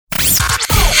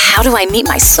How do I meet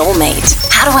my soulmate?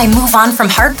 How do I move on from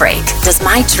heartbreak? Does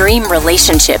my dream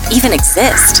relationship even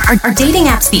exist? Are dating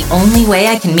apps the only way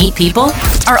I can meet people?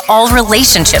 Are all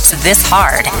relationships this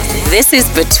hard? This is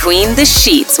Between the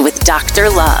Sheets with Dr.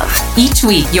 Love. Each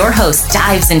week, your host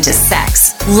dives into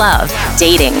sex, love,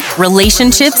 dating,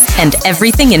 relationships, and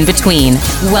everything in between.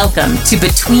 Welcome to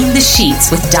Between the Sheets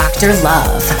with Dr.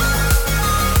 Love.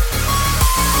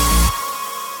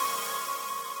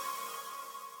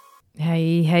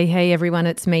 Hey, everyone,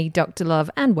 it's me, Dr. Love,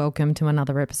 and welcome to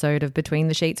another episode of Between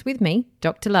the Sheets with me,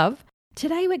 Dr. Love.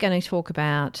 Today we're going to talk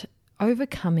about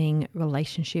overcoming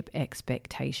relationship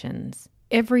expectations.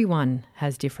 Everyone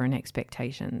has different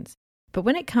expectations, but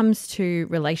when it comes to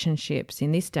relationships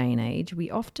in this day and age,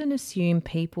 we often assume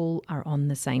people are on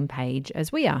the same page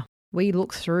as we are. We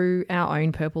look through our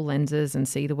own purple lenses and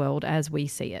see the world as we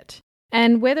see it.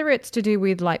 And whether it's to do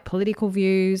with like political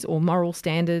views or moral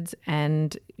standards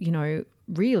and,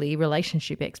 really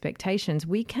relationship expectations,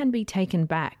 we can be taken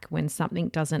back when something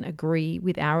doesn't agree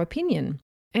with our opinion.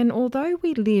 And although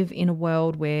we live in a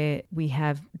world where we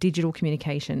have digital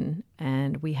communication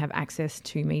and we have access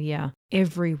to media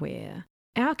everywhere,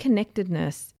 our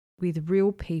connectedness with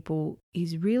real people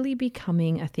is really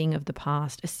becoming a thing of the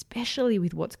past, especially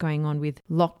with what's going on with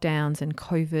lockdowns and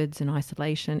COVIDs and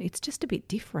isolation. It's just a bit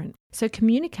different. So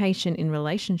communication in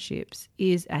relationships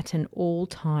is at an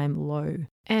all-time low.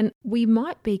 And we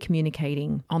might be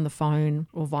communicating on the phone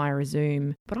or via a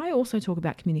Zoom, but I also talk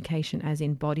about communication as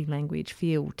in body language,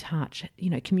 feel, touch,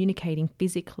 communicating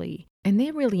physically. And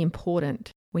they're really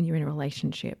important when you're in a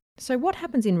relationship. So what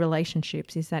happens in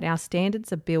relationships is that our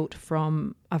standards are built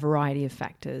from a variety of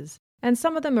factors. And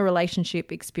some of them are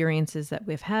relationship experiences that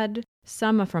we've had.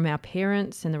 Some are from our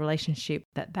parents and the relationship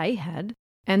that they had.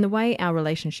 And the way our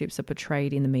relationships are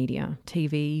portrayed in the media,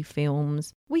 TV,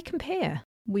 films, we compare.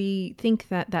 We think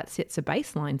that sets a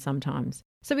baseline sometimes.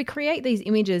 So we create these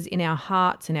images in our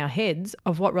hearts and our heads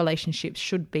of what relationships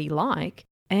should be like.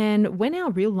 And when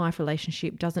our real life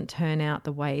relationship doesn't turn out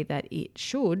the way that it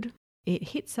should, it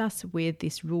hits us with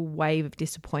this real wave of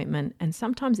disappointment and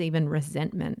sometimes even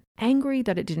resentment, angry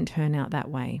that it didn't turn out that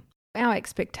way. Our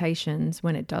expectations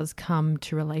when it does come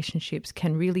to relationships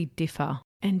can really differ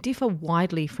and differ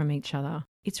widely from each other.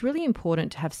 It's really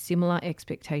important to have similar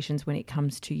expectations when it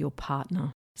comes to your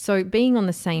partner. So being on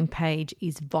the same page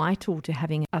is vital to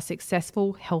having a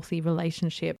successful, healthy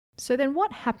relationship. So then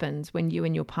what happens when you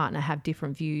and your partner have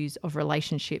different views of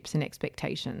relationships and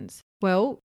expectations?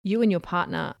 Well, you and your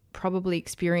partner probably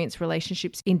experience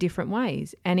relationships in different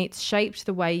ways, and it's shaped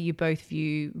the way you both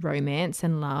view romance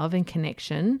and love and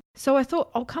connection. So I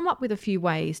thought I'll come up with a few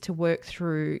ways to work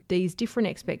through these different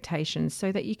expectations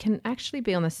so that you can actually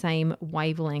be on the same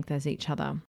wavelength as each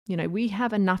other. We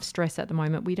have enough stress at the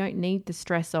moment. We don't need the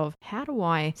stress of how do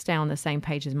I stay on the same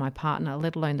page as my partner,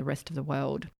 let alone the rest of the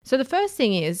world. So the first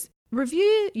thing is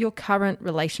review your current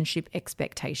relationship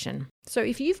expectation. So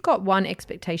if you've got one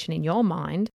expectation in your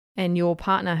mind and your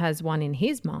partner has one in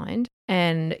his mind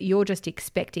and you're just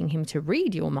expecting him to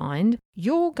read your mind,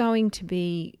 you're going to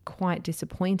be quite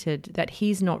disappointed that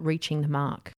he's not reaching the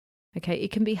mark. Okay,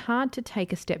 it can be hard to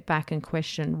take a step back and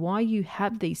question why you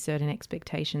have these certain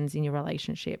expectations in your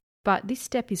relationship. But this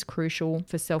step is crucial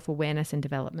for self-awareness and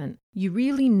development. You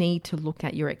really need to look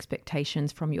at your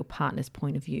expectations from your partner's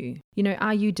point of view.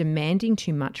 Are you demanding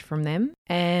too much from them?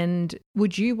 And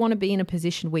would you want to be in a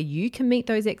position where you can meet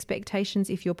those expectations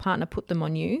if your partner put them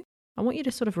on you? I want you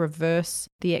to sort of reverse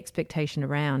the expectation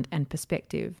around and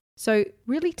perspective. So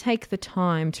really take the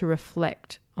time to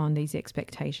reflect on these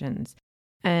expectations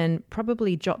and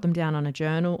probably jot them down on a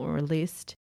journal or a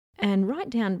list and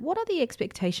write down what are the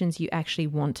expectations you actually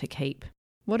want to keep.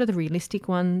 What are the realistic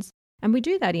ones? And we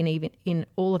do that in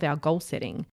all of our goal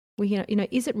setting.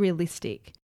 Is it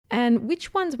realistic? And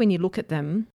which ones, when you look at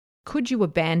them, could you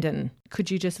abandon? Could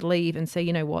you just leave and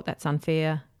say, that's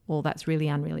unfair or that's really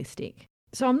unrealistic?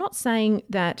 So I'm not saying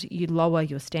that you lower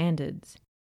your standards.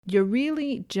 You're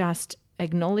really just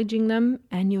acknowledging them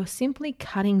and you're simply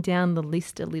cutting down the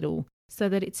list a little so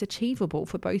that it's achievable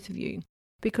for both of you.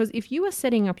 Because if you are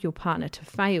setting up your partner to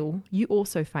fail, you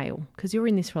also fail because you're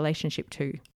in this relationship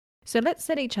too. So let's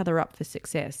set each other up for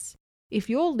success. If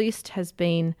your list has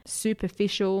been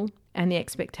superficial and the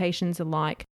expectations are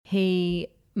like he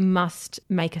must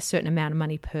make a certain amount of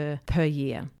money per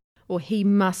year, or he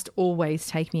must always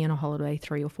take me on a holiday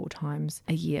 3 or 4 times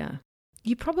a year,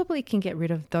 you probably can get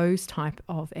rid of those type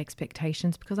of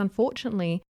expectations because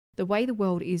unfortunately, the way the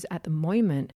world is at the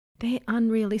moment, they're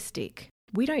unrealistic.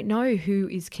 We don't know who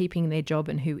is keeping their job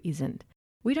and who isn't.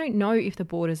 We don't know if the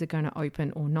borders are going to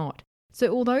open or not.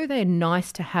 So although they're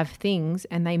nice to have things,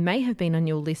 and they may have been on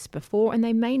your list before, and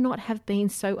they may not have been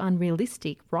so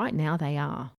unrealistic, right now they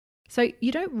are. So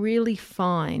you don't really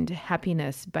find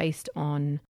happiness based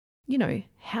on,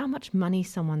 how much money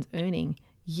someone's earning.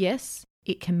 Yes,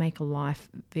 it can make life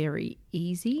very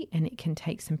easy and it can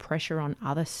take some pressure on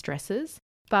other stresses.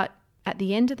 But at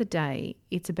the end of the day,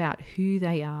 it's about who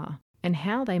they are and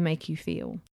how they make you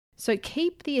feel. So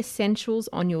keep the essentials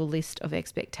on your list of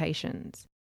expectations,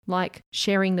 like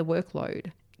sharing the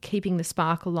workload, keeping the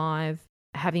spark alive,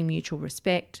 having mutual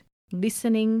respect,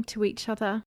 listening to each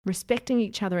other, respecting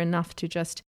each other enough to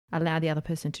just allow the other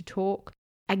person to talk,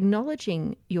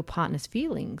 acknowledging your partner's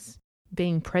feelings,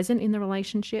 being present in the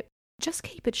relationship. Just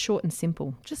keep it short and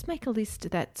simple. Just make a list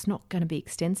that's not going to be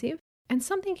extensive and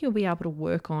something you'll be able to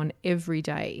work on every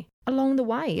day. Along the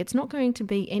way, it's not going to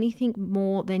be anything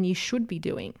more than you should be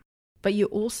doing. But you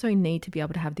also need to be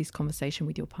able to have this conversation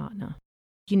with your partner.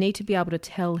 You need to be able to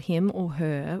tell him or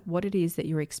her what it is that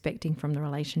you're expecting from the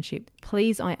relationship.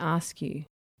 Please, I ask you,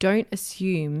 don't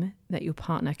assume that your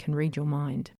partner can read your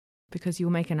mind, because you'll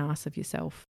make an ass of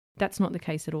yourself. That's not the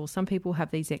case at all. Some people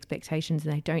have these expectations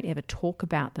and they don't ever talk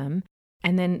about them,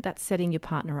 and then that's setting your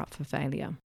partner up for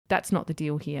failure. That's not the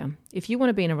deal here. If you want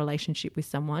to be in a relationship with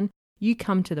someone, you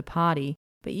come to the party,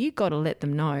 but you've got to let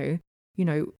them know,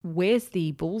 where's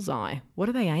the bullseye? What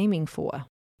are they aiming for?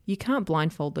 You can't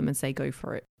blindfold them and say, go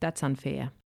for it. That's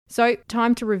unfair. So,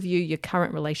 time to review your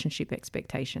current relationship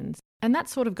expectations. And that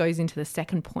sort of goes into the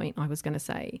second point I was going to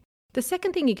say. The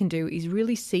second thing you can do is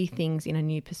really see things in a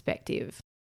new perspective.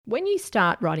 When you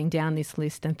start writing down this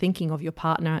list and thinking of your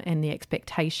partner and the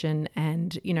expectation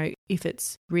and, if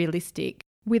it's realistic,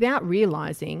 without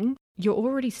realizing, you're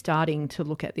already starting to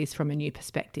look at this from a new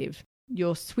perspective.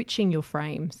 You're switching your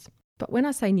frames. But when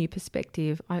I say new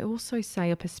perspective, I also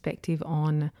say a perspective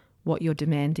on what you're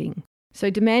demanding. So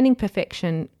demanding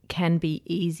perfection can be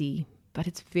easy, but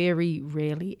it's very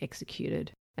rarely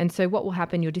executed. And so what will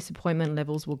happen, your disappointment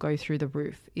levels will go through the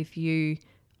roof if you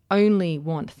only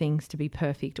want things to be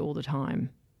perfect all the time.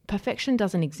 Perfection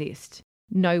doesn't exist.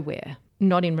 Nowhere.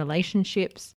 Not in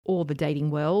relationships or the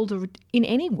dating world or in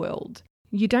any world.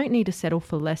 You don't need to settle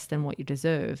for less than what you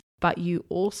deserve, but you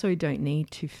also don't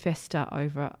need to fester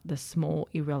over the small,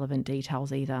 irrelevant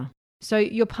details either. So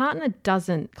your partner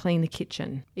doesn't clean the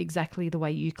kitchen exactly the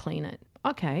way you clean it.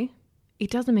 Okay, it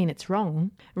doesn't mean it's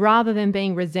wrong. Rather than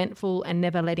being resentful and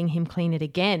never letting him clean it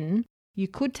again, you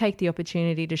could take the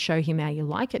opportunity to show him how you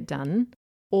like it done,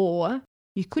 or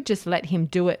you could just let him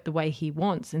do it the way he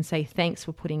wants and say thanks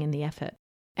for putting in the effort.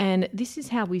 And this is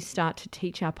how we start to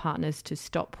teach our partners to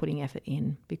stop putting effort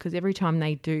in, because every time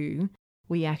they do,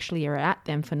 we actually are at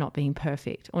them for not being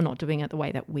perfect or not doing it the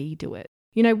way that we do it.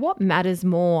 What matters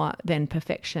more than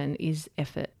perfection is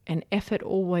effort, and effort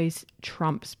always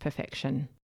trumps perfection.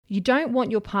 You don't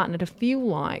want your partner to feel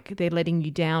like they're letting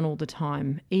you down all the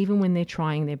time, even when they're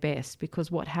trying their best,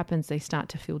 because what happens, they start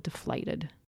to feel deflated.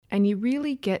 And you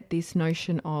really get this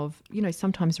notion of,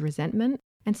 sometimes resentment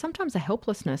and sometimes a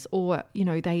helplessness, or,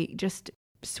 they just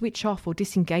switch off or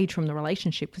disengage from the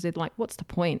relationship because they're like, what's the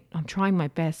point? I'm trying my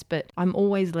best, but I'm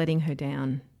always letting her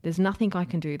down. There's nothing I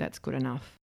can do that's good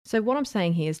enough. So what I'm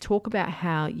saying here is talk about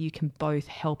how you can both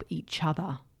help each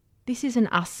other. This is an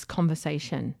us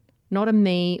conversation, not a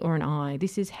me or an I.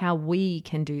 This is how we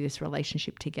can do this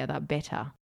relationship together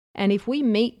better. And if we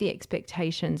meet the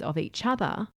expectations of each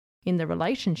other in the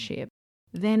relationship,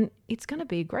 then it's going to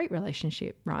be a great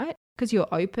relationship, right? Because you're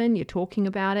open, you're talking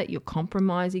about it, you're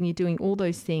compromising, you're doing all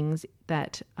those things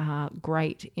that are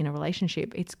great in a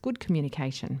relationship. It's good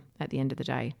communication at the end of the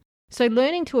day. So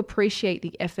learning to appreciate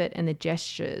the effort and the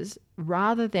gestures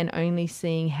rather than only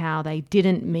seeing how they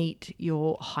didn't meet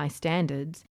your high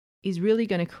standards is really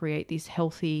going to create this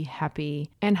healthy, happy,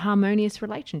 and harmonious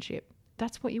relationship.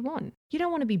 That's what you want. You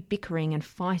don't want to be bickering and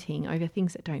fighting over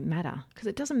things that don't matter, because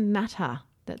it doesn't matter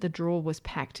that the drawer was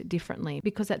packed differently,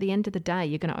 because at the end of the day,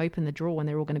 you're going to open the drawer and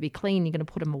they're all going to be clean. You're going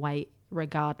to put them away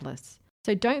regardless.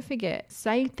 So don't forget,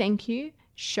 say thank you,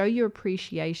 show your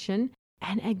appreciation,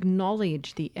 and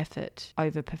acknowledge the effort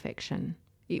over perfection.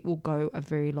 It will go a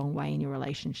very long way in your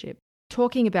relationship.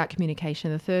 Talking about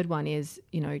communication, the third one is,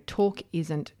 talk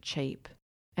isn't cheap.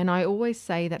 And I always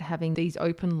say that having these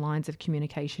open lines of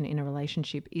communication in a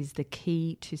relationship is the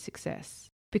key to success,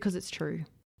 because it's true.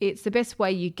 It's the best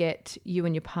way you get you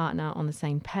and your partner on the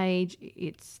same page.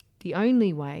 It's the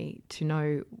only way to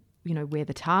know, where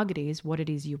the target is, what it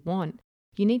is you want.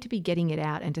 You need to be getting it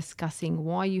out and discussing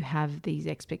why you have these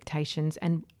expectations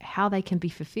and how they can be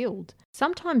fulfilled.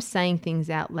 Sometimes saying things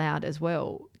out loud as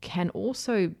well can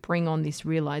also bring on this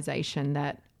realization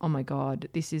that oh my God,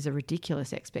 this is a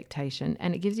ridiculous expectation.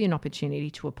 And it gives you an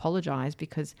opportunity to apologize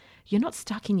because you're not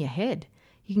stuck in your head.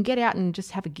 You can get out and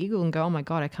just have a giggle and go, oh my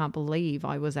God, I can't believe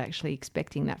I was actually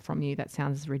expecting that from you. That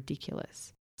sounds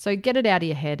ridiculous. So get it out of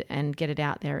your head and get it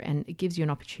out there, and it gives you an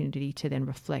opportunity to then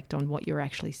reflect on what you're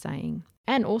actually saying.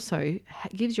 And also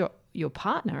gives your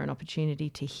partner an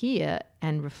opportunity to hear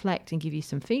and reflect and give you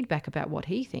some feedback about what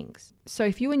he thinks. So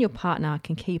if you and your partner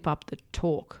can keep up the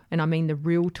talk, and I mean the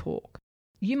real talk,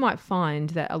 you might find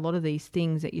that a lot of these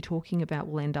things that you're talking about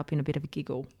will end up in a bit of a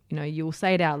giggle. You know, you'll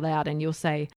say it out loud and you'll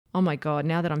say, oh my God,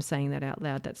 now that I'm saying that out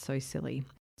loud, that's so silly.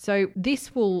 So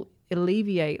this will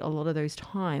alleviate a lot of those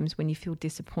times when you feel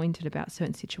disappointed about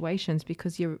certain situations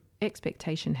because your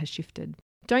expectation has shifted.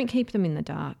 Don't keep them in the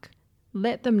dark.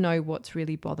 Let them know what's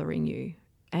really bothering you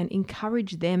and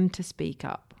encourage them to speak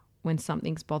up when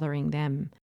something's bothering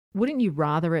them. Wouldn't you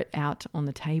rather it out on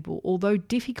the table? Although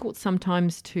difficult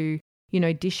sometimes to,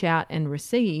 dish out and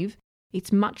receive,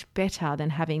 it's much better than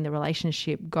having the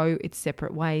relationship go its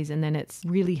separate ways and then it's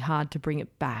really hard to bring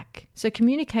it back. So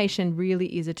communication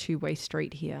really is a two-way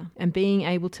street here, and being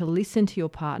able to listen to your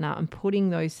partner and putting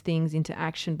those things into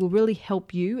action will really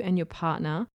help you and your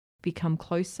partner become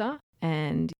closer,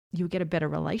 and you'll get a better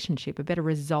relationship, a better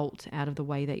result out of the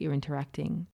way that you're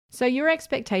interacting. So your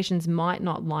expectations might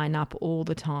not line up all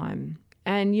the time,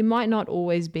 and you might not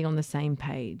always be on the same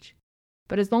page.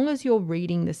 But as long as you're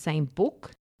reading the same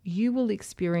book, you will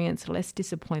experience less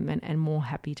disappointment and more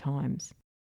happy times.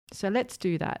 So let's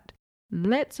do that.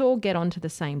 Let's all get onto the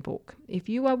same book. If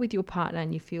you are with your partner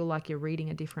and you feel like you're reading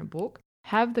a different book,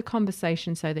 have the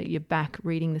conversation so that you're back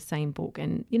reading the same book.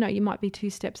 And, you might be 2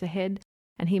 steps ahead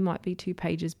and he might be 2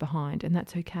 pages behind, and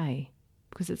that's okay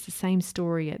because it's the same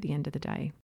story at the end of the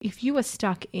day. If you are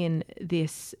stuck in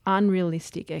this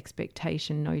unrealistic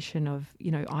expectation notion of,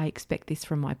 I expect this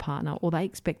from my partner or they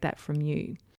expect that from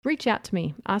you, reach out to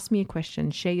me, ask me a question,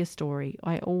 share your story.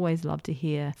 I always love to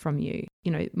hear from you.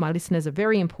 My listeners are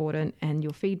very important, and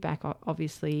your feedback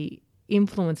obviously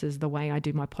influences the way I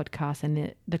do my podcast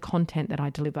and the content that I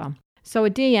deliver. So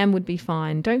a DM would be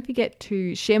fine. Don't forget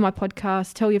to share my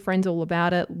podcast, tell your friends all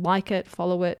about it, like it,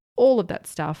 follow it, all of that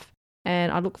stuff.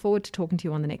 And I look forward to talking to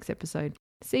you on the next episode.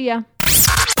 See ya.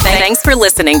 Thanks for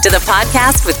listening to the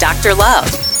podcast with Dr. Love.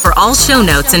 For all show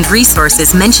notes and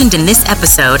resources mentioned in this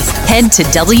episode, head to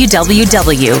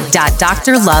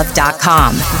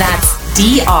www.drlove.com. That's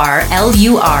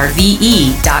DRLURVE.com.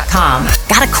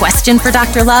 Got a question for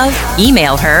Dr. Love?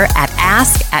 Email her at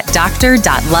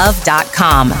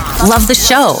ask@dr.love.com. Love the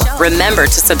show? Remember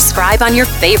to subscribe on your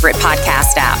favorite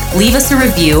podcast app. Leave us a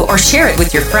review or share it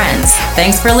with your friends.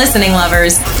 Thanks for listening,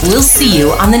 lovers. We'll see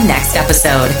you on the next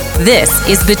episode. This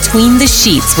is Between the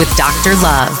Sheets with Dr.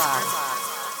 Love.